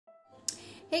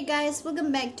Hey guys,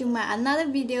 welcome back to my another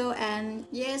video. And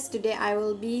yes, today I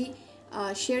will be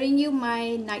sharing you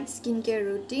my night skincare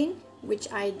routine, which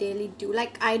I daily do.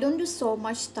 Like, I don't do so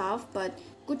much stuff, but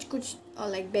kuch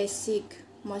like basic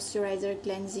moisturizer,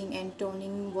 cleansing and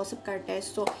toning वो सब करता है.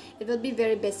 So it will be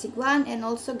very basic one. And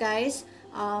also guys,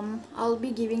 I'll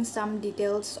be giving some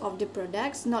details of the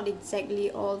products, not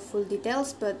exactly all full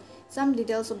details, but some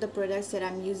details of the products that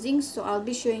I'm using. So I'll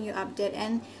be showing you update,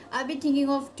 and I'll be thinking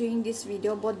of doing this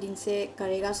video बहुत दिन से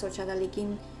करेगा सोचा था,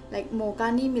 लेकिन like मौका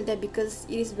नहीं मिलता because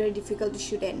it is very difficult to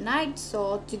shoot at night.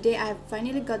 So today I have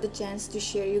finally got the chance to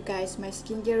share you guys my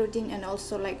skincare routine, and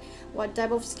also like what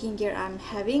type of skincare I'm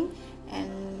having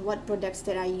and what products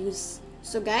that I use.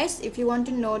 So guys, if you want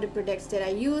to know the products that I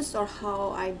use or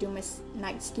how I do my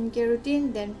night skincare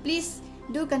routine, then please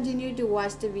do continue to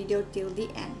watch the video till the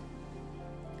end.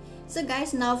 So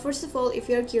guys, now first of all, if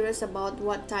you're curious about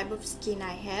what type of skin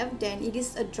I have, then it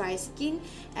is a dry skin,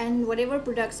 and whatever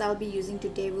products I'll be using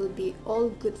today will be all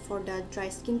good for the dry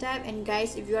skin type. And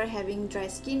guys, if you are having dry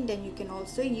skin, then you can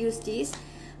also use this,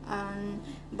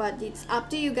 but it's up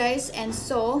to you guys. And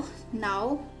so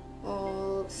now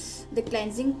the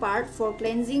cleansing part. For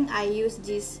cleansing, I use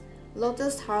this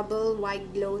Lotus Herbal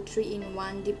White Glow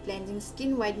 3-in-1 Deep Cleansing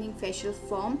Skin Whitening Facial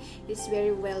Foam. It's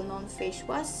very well known face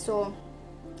wash, so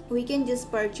we can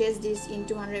just purchase this in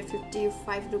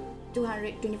 225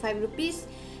 rupees,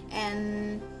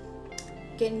 and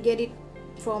can get it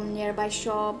from nearby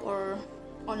shop or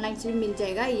online से भी मिल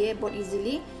जाएगा ये बहुत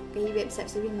easily, कहीं website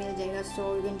से भी मिल जाएगा.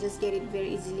 So you can just get it very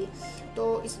easily.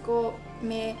 तो इसको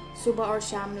मैं सुबह और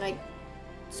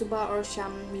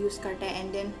शाम यूज़ करता है,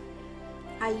 and then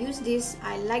I use this.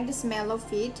 I like the smell of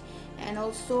it, and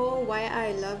also why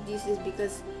I love this is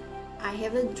because I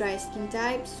have a dry skin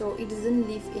type, so it doesn't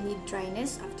leave any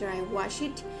dryness after I wash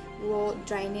it. वो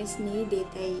dryness नहीं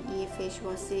देता है ये face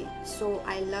wash से, so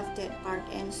I love that part.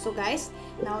 And so guys,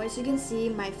 now as you can see,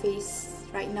 my face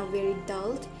right now very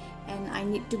dulled, and I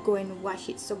need to go and wash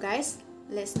it. So guys,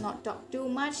 let's not talk too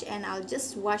much, and I'll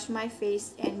just wash my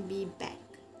face and be back.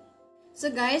 So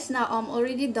guys, now I'm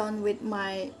already done with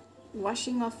my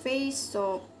washing of face,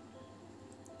 so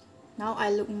now I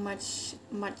look much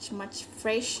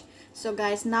fresh. So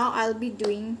guys, now I'll be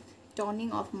doing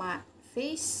toning of my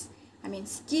face,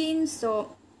 skin.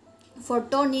 So for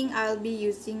toning, I'll be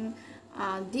using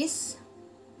this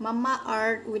Mama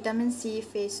Earth Vitamin C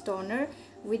face toner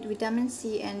with vitamin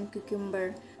C and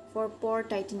cucumber for pore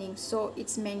tightening. So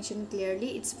it's mentioned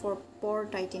clearly it's for pore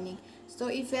tightening. So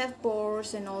if you have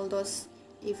pores and all those,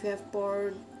 if you have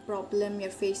pore problem you're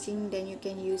facing, then you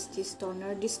can use this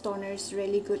toner. This toner is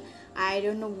really good. I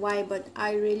don't know why, but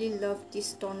I really love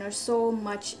this toner so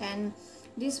much. And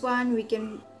this one we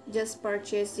can just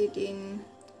purchase it in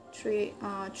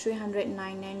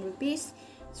 399 rupees.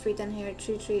 It's written here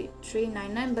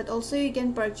 399, but also you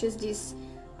can purchase this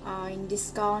in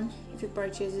discount if you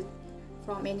purchase it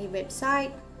from any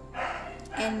website.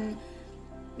 And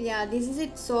yeah, this is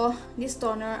it. So this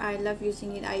toner, I love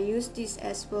using it. I use this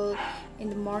as well in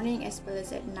the morning as well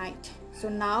as at night. So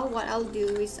now what I'll do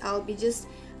is I'll be just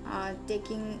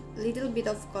taking a little bit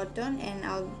of cotton, and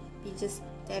I'll be just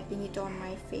tapping it on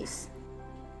my face.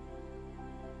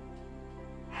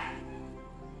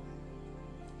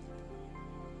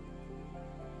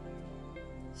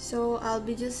 So I'll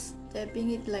be just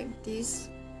tapping it like this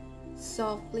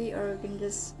softly, or you can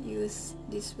just use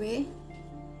this way.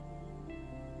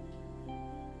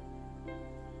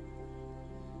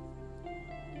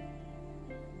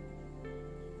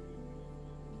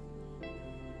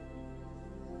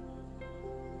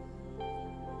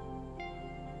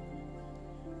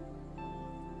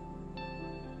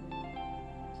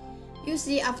 You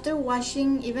see, after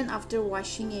washing, even after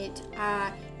washing it,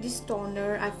 this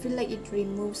toner, I feel like it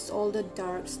removes all the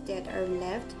darks that are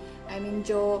left.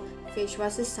 जो face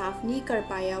wash से साफ नहीं कर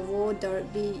पाया वो dark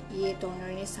भी ये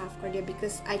toner ने साफ कर दिया,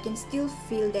 because I can still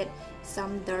feel that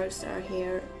some darks are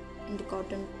here in the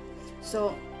cotton.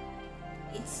 So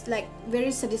it's like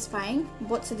very satisfying,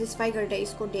 बहुत satisfy करता है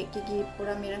इसको देख के कि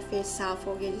पूरा मेरा face साफ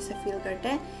हो गया जैसा feel करता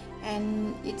है.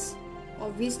 And it's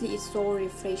obviously it's so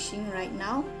refreshing right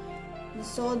now.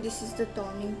 So this is the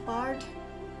toning part.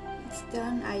 It's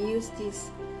done. I use this,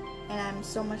 and I'm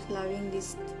so much loving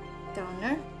this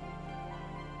toner.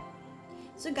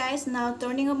 So guys, now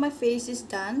toning of my face is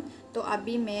done. तो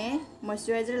अभी मैं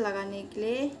moisturizer लगाने के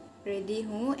लिए ready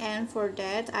हूँ, and for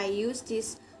that I use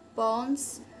this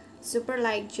Pond's Super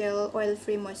Light Gel Oil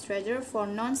Free Moisturizer for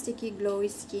non-sticky glowy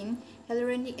skin,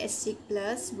 hyaluronic acid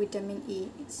plus vitamin E.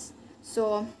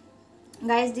 So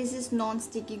guys, this is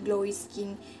non-sticky glowy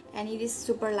skin, and it is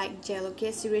super light gel.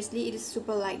 Okay, seriously, it is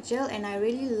super light gel, and I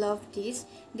really love this.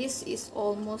 This is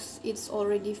it's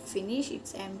already finished,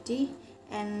 it's empty,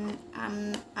 and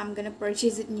I'm gonna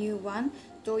purchase a new one.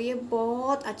 तो ये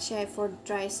बहुत अच्छा है for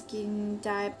dry skin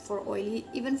type, for oily,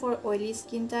 even for oily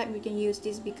skin type we can use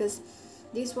this, because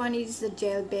this one is a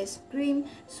gel based cream,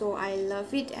 so I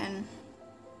love it. And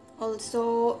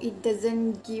also it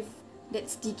doesn't give that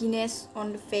stickiness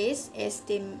on the face as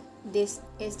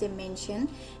they mention,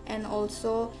 and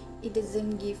also it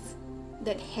doesn't give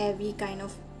that heavy kind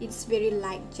of, it's very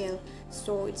light gel,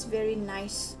 so it's very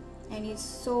nice and it's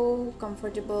so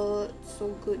comfortable, so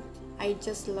good. I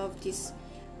just love this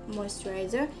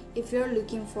moisturizer. If you're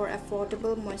looking for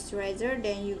affordable moisturizer,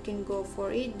 then you can go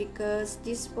for it, because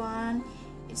this one,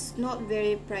 it's not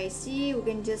very pricey. You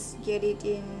can just get it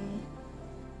in,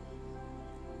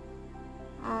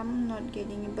 I'm not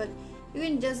getting it, but you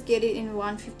can just get it in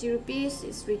 150 rupees.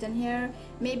 It's written here.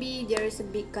 Maybe there is a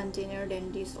big container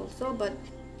than this also, but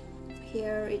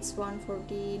here it's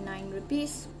 149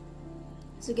 rupees,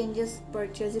 so you can just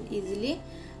purchase it easily.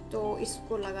 तो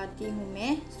इसको लगाती हूँ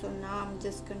मैं. So now I'm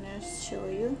just gonna show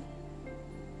you.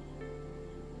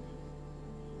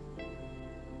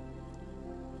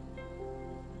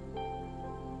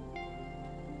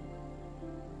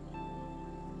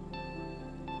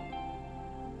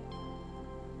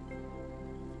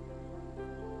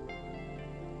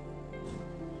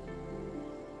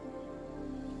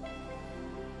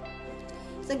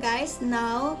 So guys,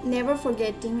 now never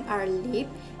forgetting our lip,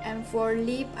 and for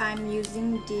lip I'm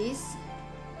using this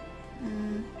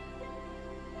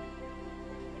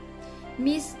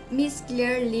Miss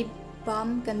Clear Lip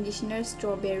Balm Conditioner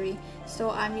Strawberry.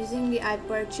 So I'm using I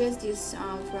purchased this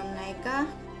from Nykaa,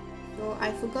 so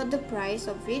I forgot the price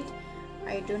of it.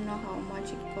 I don't know how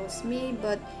much it cost me,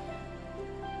 but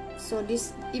so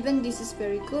this is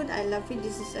very good. I love it.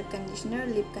 This is a conditioner,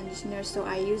 lip conditioner, so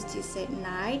I use this at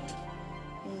night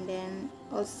and then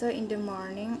also in the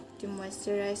morning to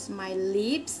moisturize my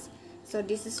lips. So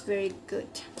this is very good.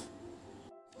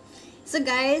 So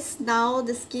guys, now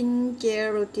the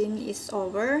skincare routine is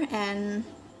over, and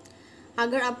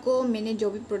अगर आपको मैंने जो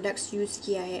भी products use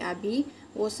किया है अभी,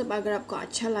 वो सब अगर आपको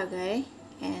अच्छा लगा है,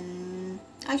 and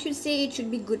I should say it should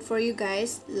be good for you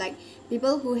guys, like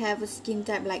people who have a skin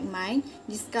type like mine,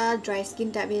 जिसका dry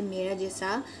skin type है मेरा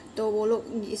जैसा, तो वो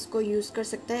लोग इसको यूज़ कर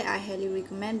सकता है. I highly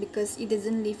recommend, because it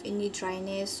doesn't leave any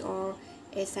dryness or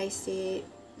ऐसा से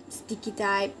sticky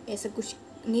type, ऐसा कुछ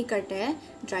नहीं करता है,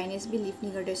 ड्राइनेस भी लीव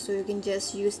नहीं करता है. So you can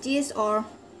just use this. और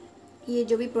ये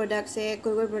जो भी प्रोडक्ट्स है,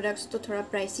 कोई प्रोडक्ट्स तो थोड़ा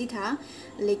प्राइसी था,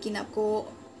 लेकिन आपको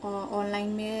ऑनलाइन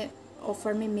में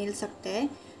ऑफ़र में मिल सकता है,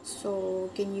 so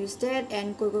can use that.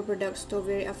 And कोई प्रोडक्ट्स तो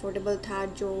वेरी अफोर्डेबल था,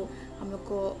 जो हम लोग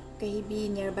को कहीं भी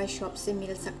नियर बाय शॉप से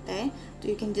मिल सकता है, तो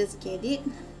you can just get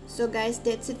it. So guys,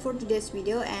 that's it for today's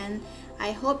video, and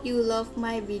I hope you love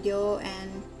my video.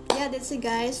 And yeah, that's it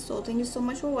guys. So thank you so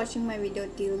much for watching my video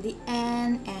till the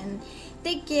end, and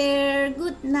take care.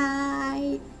 Good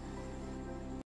night.